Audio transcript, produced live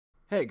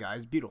Hey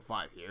guys,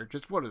 Beetle5 here.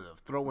 Just wanted to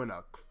throw in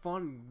a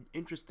fun,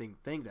 interesting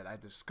thing that I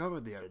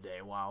discovered the other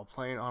day while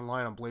playing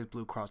online on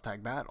Blazblue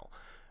Cross-Tag Battle.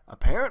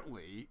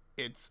 Apparently,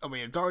 it's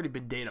already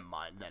been data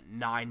mined that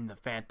 9 the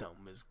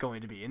Phantom is going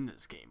to be in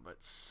this game,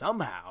 but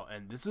somehow,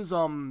 and this is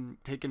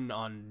taken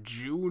on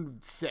June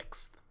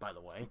 6th, by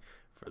the way,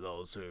 for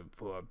those who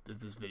are,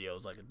 this video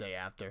is like a day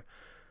after.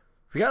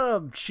 We got a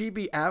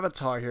chibi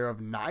avatar here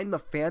of 9 the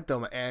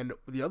Phantom, and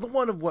the other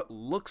one of what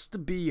looks to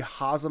be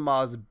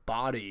Hazuma's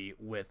body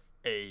with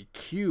a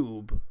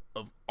cube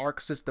of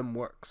Arc System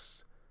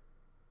Works.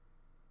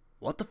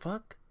 What the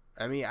fuck?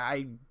 I mean,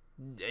 I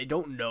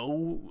don't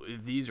know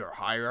if these are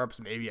higher-ups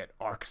maybe at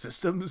Arc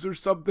Systems or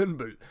something,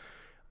 but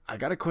I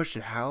gotta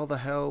question how the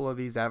hell are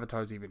these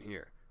avatars even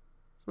here?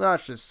 So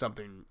that's just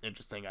something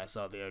interesting I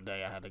saw the other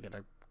day I had to get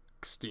a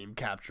Steam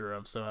capture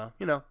of, so,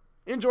 you know,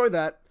 enjoy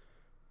that.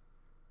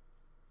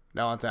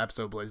 Now on to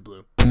Episdoe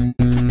Blazblue.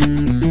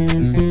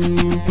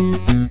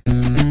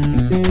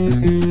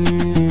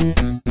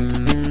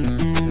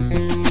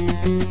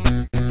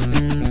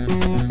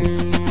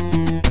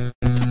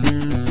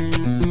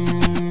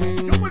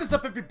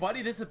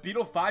 Everybody, this is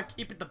Beetle5,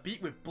 keep it the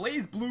beat with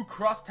Blazblue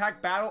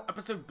Cross-Tag Battle,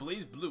 episode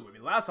Blazblue. I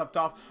mean, last left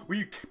off,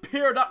 we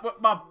paired up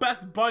with my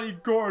best buddy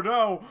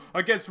Gordo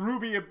against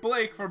Ruby and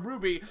Blake from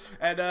Ruby,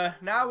 and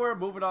now we're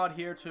moving on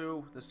here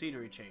to the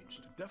scenery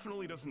changed.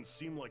 Definitely doesn't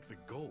seem like the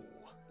goal.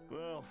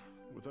 Well,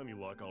 with any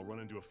luck, I'll run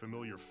into a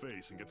familiar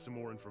face and get some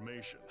more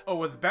information. Oh,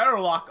 with better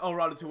luck, I'll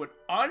run into an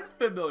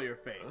unfamiliar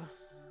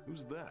face. Huh?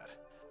 Who's that?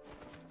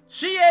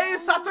 She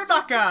is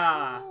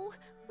Satonaka! Oh,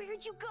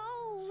 where'd you go?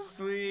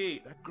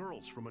 Sweet. That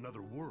girl's from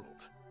another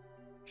world.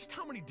 Just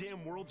how many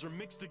damn worlds are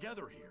mixed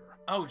together here?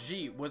 Oh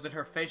gee, was it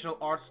her facial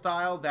art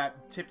style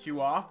that tipped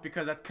you off?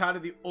 Because that's kind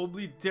of the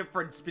only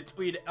difference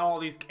between all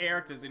these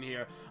characters in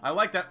here. I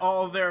like that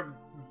all their,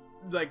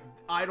 like,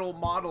 idol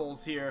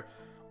models here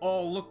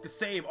all look the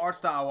same art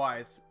style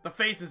wise. The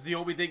face is the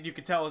only thing you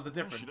can tell is the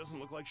difference. She doesn't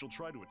look like she'll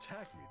try to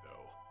attack me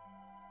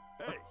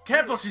though. Hey,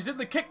 careful, she's in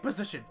the kick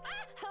position.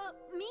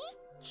 Me?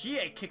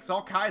 GA kicks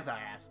all kinds of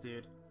ass,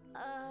 dude.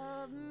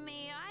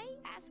 May I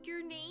ask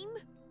your name?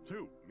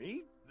 Who?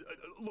 Me?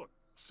 Look,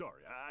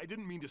 sorry, I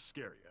didn't mean to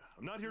scare you.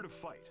 I'm not here to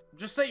fight.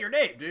 Just say your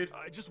name, dude.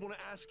 I just want to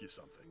ask you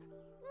something.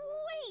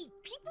 Wait,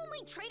 people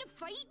might try to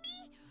fight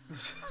me?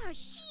 Ah,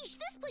 sheesh,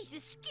 this place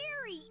is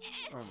scary.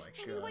 Oh my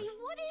god. Anyway,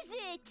 what is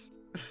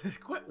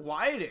it? Quit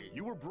whining.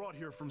 You were brought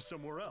here from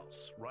somewhere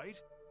else,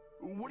 right?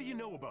 What do you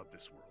know about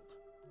this world?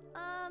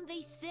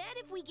 They said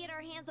if we get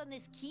our hands on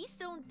this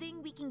keystone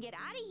thing, we can get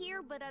out of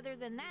here, but other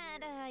than that,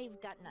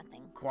 I've got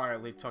nothing.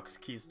 Quietly tucks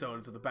keystone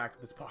into the back of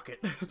his pocket.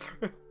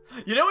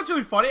 You know what's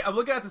really funny? I'm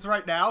looking at this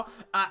right now.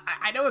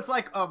 I know it's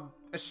like a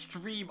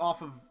stream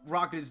off of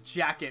Rocket's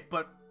jacket,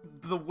 but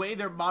the way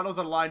their models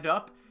are lined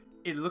up,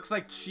 it looks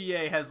like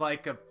Chie has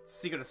like a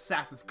Secret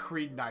Assassin's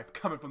Creed knife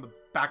coming from the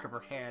back of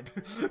her hand.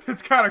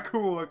 It's kind of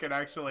cool looking,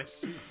 actually.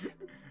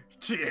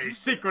 Chie,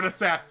 Secret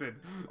Assassin.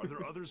 Are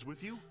there others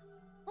with you?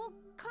 Well,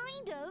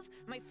 kind of.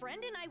 My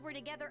friend and I were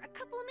together a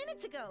couple of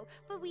minutes ago,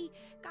 but we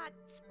got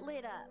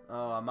split up.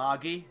 Oh,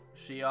 Amagi?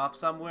 She off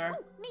somewhere?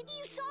 Oh, maybe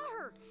you saw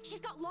her. She's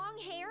got long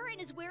hair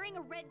and is wearing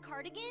a red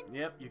cardigan.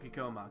 Yep,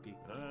 Yukiko Amagi.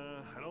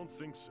 I don't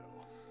think so.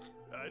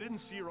 I didn't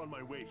see her on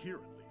my way here,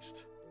 at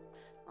least.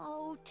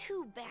 Oh,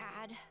 too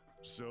bad.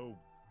 So,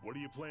 what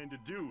do you plan to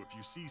do if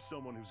you see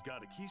someone who's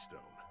got a keystone?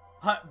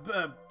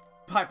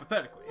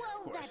 Hypothetically,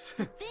 well, of course.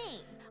 That's the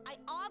thing. I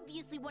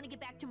obviously want to get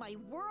back to my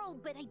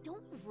world, but I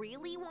don't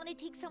really want to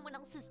take someone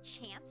else's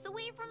chance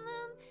away from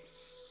them.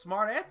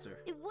 Smart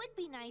answer. It would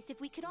be nice if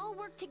we could all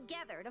work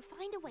together to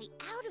find a way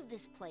out of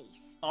this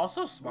place.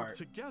 Also smart. Work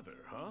together,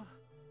 huh?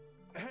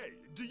 Hey,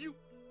 do you...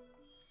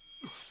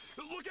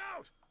 Look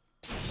out!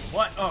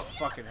 What? Oh,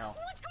 fucking hell.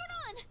 What's going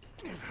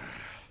on?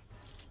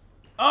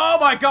 Oh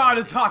my god,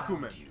 it's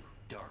Hakumen. You,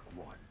 Dark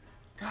One.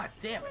 God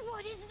damn it.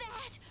 What is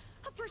that?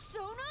 A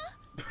persona?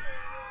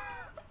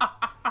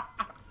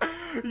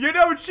 You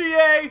know,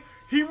 Chie,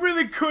 he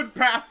really could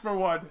pass for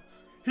one.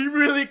 He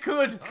really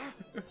could.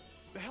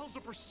 The hell's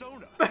a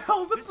persona? The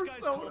hell's a this persona?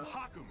 This guy's called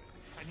Hakumen,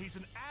 and he's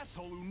an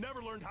asshole who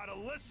never learned how to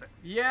listen.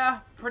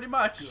 Yeah, pretty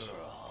much.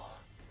 Girl,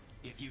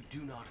 if you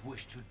do not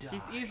wish to die,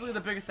 He's easily the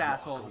biggest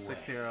asshole of the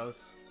 6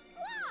 heroes.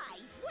 Why?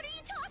 What are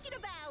you talking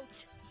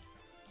about?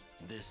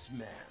 This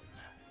man,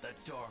 the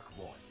Dark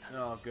One,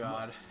 Oh god.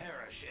 must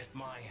perish at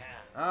my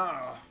hand.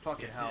 Oh,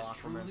 fucking If hell, this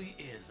Aquaman. truly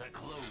is a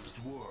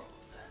closed world,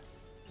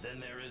 then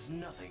there is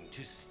nothing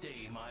to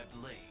stay my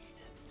blade.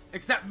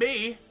 Except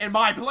me and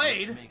my Which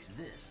blade. makes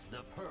this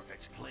the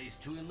perfect place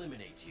to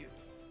eliminate you.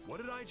 What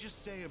did I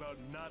just say about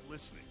not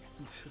listening?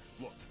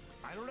 Look,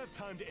 I don't have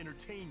time to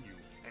entertain you,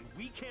 and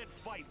we can't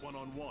fight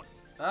one-on-one.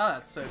 Oh,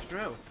 that's so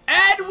true.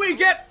 And we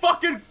get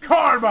fucking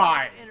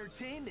Carmine!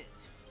 Entertainment.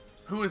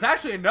 Who is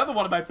actually another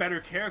one of my better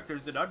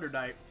characters in Under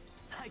Night.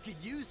 I could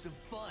use some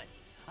fun.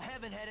 I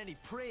haven't had any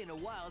prey in a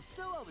while,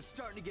 so I was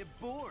starting to get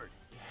bored.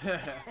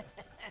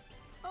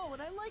 Oh,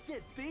 and I like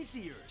that face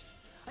of yours.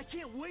 I I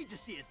can't wait to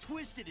see it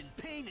twisted in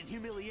pain and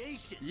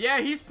humiliation.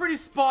 Yeah, he's pretty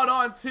spot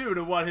on too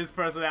to what his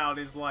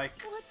personality's like.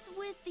 What's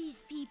with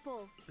these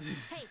people?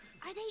 Hey,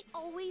 are they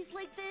always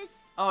like this?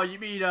 Oh, you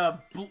mean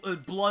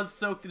blood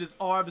soaked in his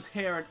arms,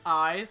 hair, and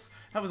eyes?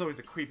 That was always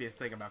the creepiest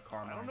thing about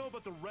Carmine. I don't know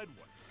about the red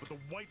one, but the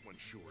white one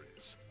sure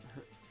is.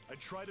 I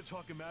tried to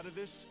talk him out of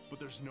this, but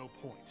there's no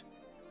point.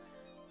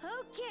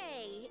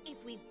 Okay,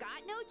 if we've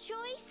got no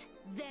choice,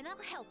 then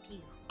I'll help you.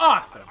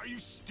 Awesome. Are you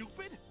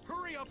stupid?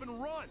 Hurry up and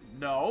run!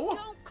 No.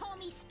 Don't call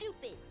me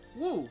stupid.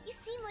 Woo. You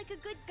seem like a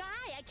good guy.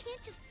 I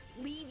can't just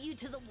leave you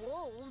to the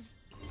wolves.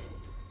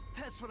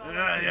 That's what I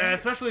like to Yeah, hear.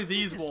 especially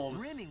these Just wolves.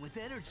 brimming with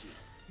energy.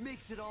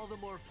 Makes it all the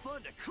more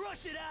fun to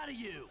crush it out of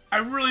you. I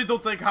really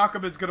don't think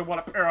Hakum is gonna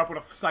want to pair up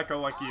with a psycho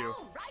like you.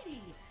 Alrighty,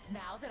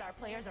 now that our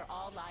players are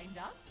all lined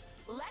up,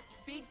 let's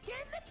begin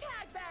the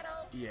tag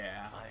battle.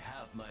 Yeah. I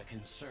have my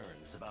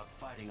concerns about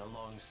fighting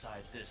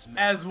alongside this man,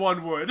 As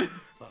one would.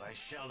 but I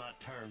shall not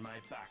turn my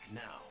back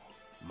now.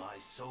 My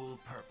sole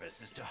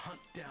purpose is to hunt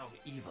down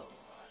evil.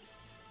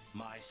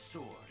 My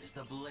sword is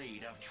the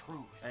blade of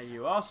truth. And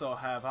you also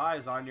have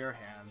eyes on your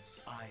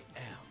hands. I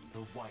am the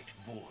white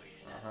void.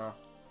 Uh-huh.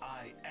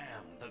 I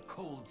am the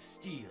cold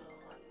steel.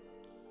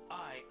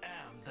 I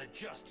am the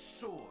just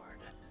sword.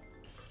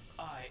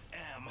 I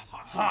am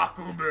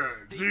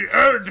Hakumen, the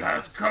end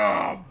has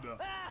come!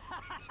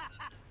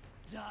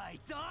 Die,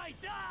 die,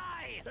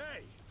 die!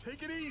 Hey,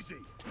 take it easy!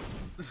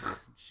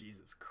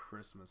 Jesus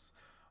Christmas.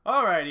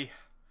 Alrighty.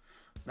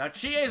 Now,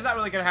 Chie's not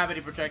really gonna have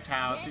any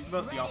projectiles. She's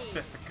mostly all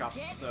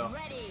fisticuffs, so...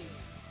 Ready.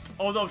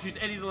 Although if she's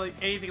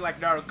anything like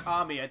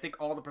Narukami, I think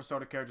all the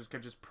Persona characters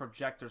could just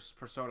project their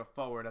persona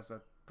forward as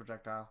a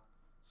projectile.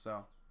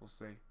 So, we'll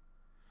see.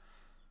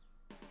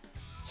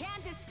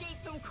 Can't escape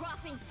from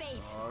crossing fate.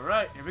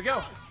 Alright, here we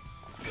go.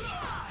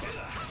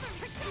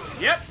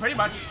 Yep, pretty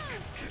much.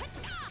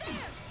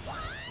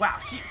 Wow,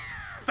 she's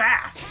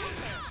fast.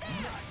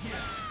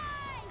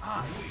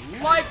 I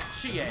like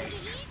Chie.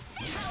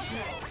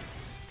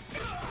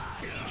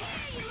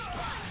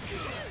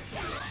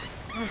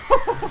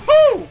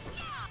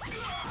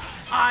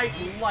 I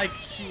like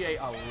Chie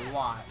a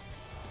lot.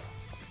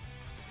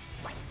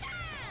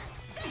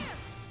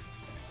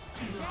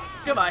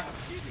 Goodbye.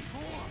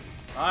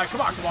 Alright,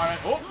 come on.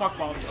 Oh, fuck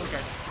balls.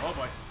 Okay. Oh,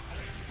 boy.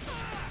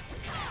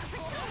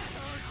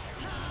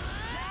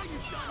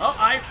 Oh,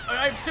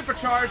 I'm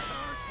supercharged.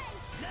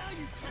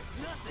 That's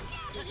nothing.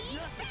 That's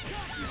nothing.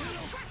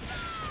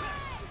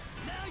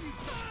 Now you've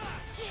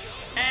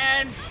done.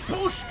 And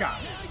Pushka. Now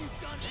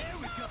you've done. There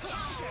we go.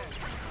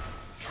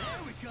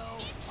 There we go.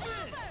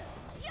 Spin.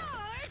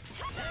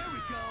 There we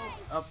go.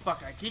 Oh,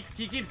 fuck.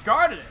 He keeps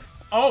guarding it.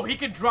 Oh, he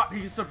can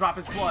still drop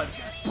his blood.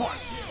 Punch.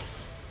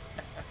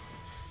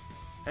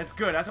 That's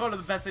good. That's one of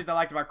the best things I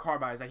liked about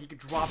Carmine is that he can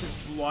drop his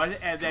blood,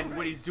 and then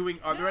when he's doing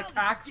other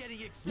attacks,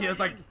 he has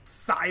like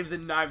scythes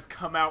and knives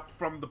come out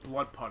from the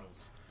blood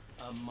puddles.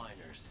 a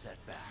minor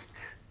setback,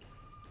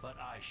 but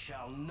I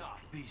shall not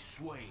be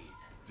swayed.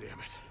 Damn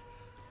it.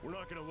 We're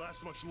not gonna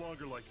last much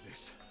longer like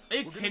this. Are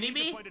you We're gonna kidding need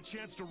to me? find a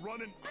chance to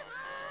run and...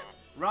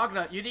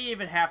 Ragnar, you didn't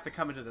even have to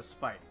come into this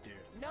fight, dude.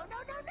 No.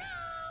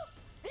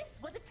 This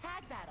was a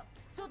tag battle,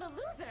 so the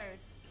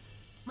losers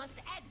must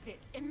exit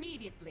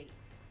immediately.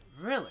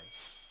 Really?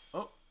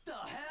 Oh. The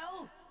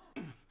hell?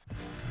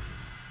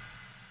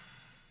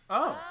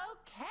 Oh.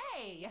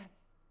 Okay.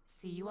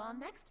 See you all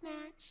next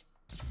match.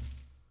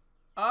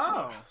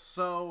 Oh.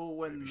 So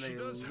when Maybe she they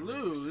does have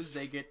lose, roses.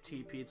 they get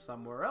TP'd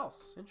somewhere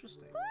else.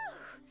 Interesting.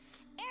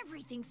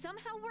 Everything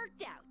somehow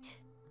worked out.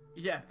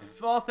 Yeah,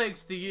 all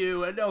thanks to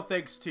you and no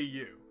thanks to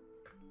you.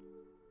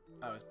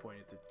 I was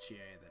pointing to Chie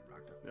and then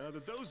Ragnar. Now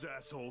that those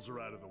assholes are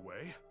out of the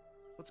way,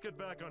 let's get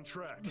back on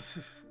track.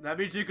 That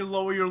means you can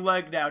lower your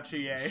leg now,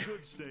 Chie.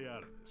 Should stay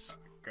out of this.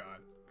 God.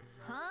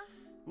 Huh?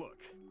 Look,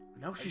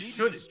 No, I she need to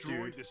should,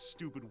 destroy dude. this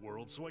stupid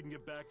world so I can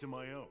get back to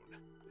my own.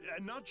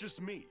 And not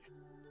just me.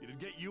 It'd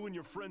get you and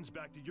your friends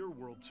back to your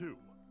world too.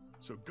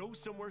 So go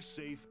somewhere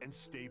safe and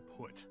stay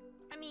put.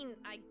 I mean,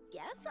 I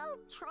guess I'll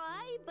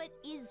try, but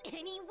is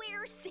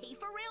anywhere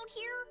safe around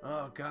here?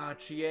 Oh God,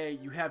 Chie,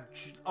 you have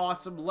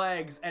awesome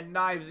legs and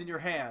knives in your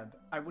hand.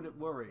 I wouldn't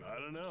worry. I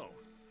don't know,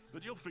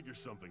 but you'll figure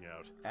something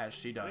out. As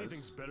she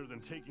Anything's does. better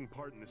than taking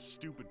part in this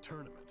stupid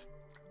tournament.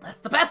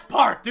 That's the best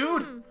part,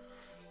 dude!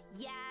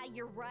 Yeah,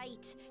 you're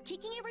right.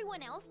 Kicking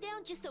everyone else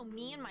down just so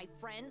me and my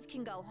friends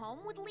can go home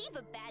would leave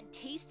a bad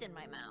taste in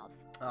my mouth.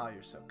 Oh,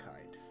 you're so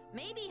kind.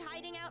 Maybe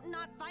hiding out and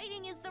not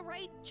fighting is the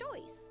right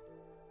choice.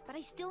 But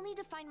I still need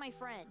to find my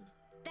friend.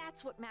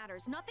 That's what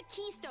matters, not the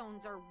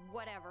keystones or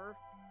whatever.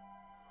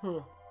 Huh.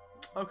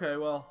 Okay,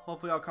 well,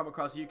 hopefully I'll come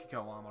across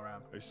Yukiko while I'm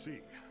around. I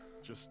see.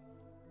 Just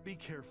be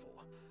careful.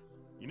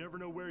 You never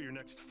know where your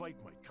next fight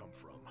might come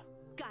from.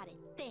 Got it,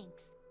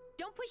 thanks.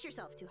 Don't push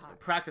yourself too hard.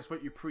 Practice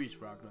what you preach,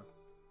 Ragnar.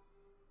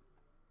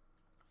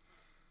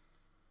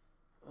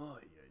 Oy,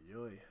 oy,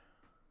 oy.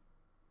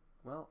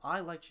 Well, I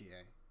like Chie.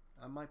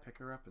 I might pick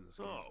her up in this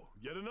game. Oh,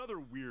 yet another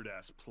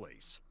weird-ass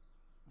place.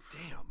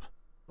 Damn.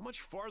 How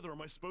much farther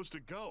am I supposed to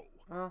go?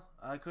 Well,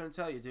 I couldn't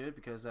tell you, dude,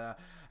 because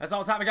that's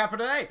all the time I got for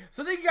today.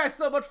 So thank you guys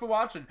so much for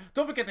watching.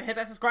 Don't forget to hit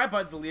that subscribe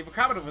button to leave a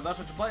comment with us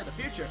what you play in the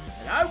future.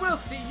 And I will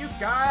see you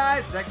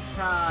guys next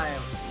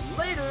time.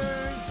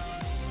 Later!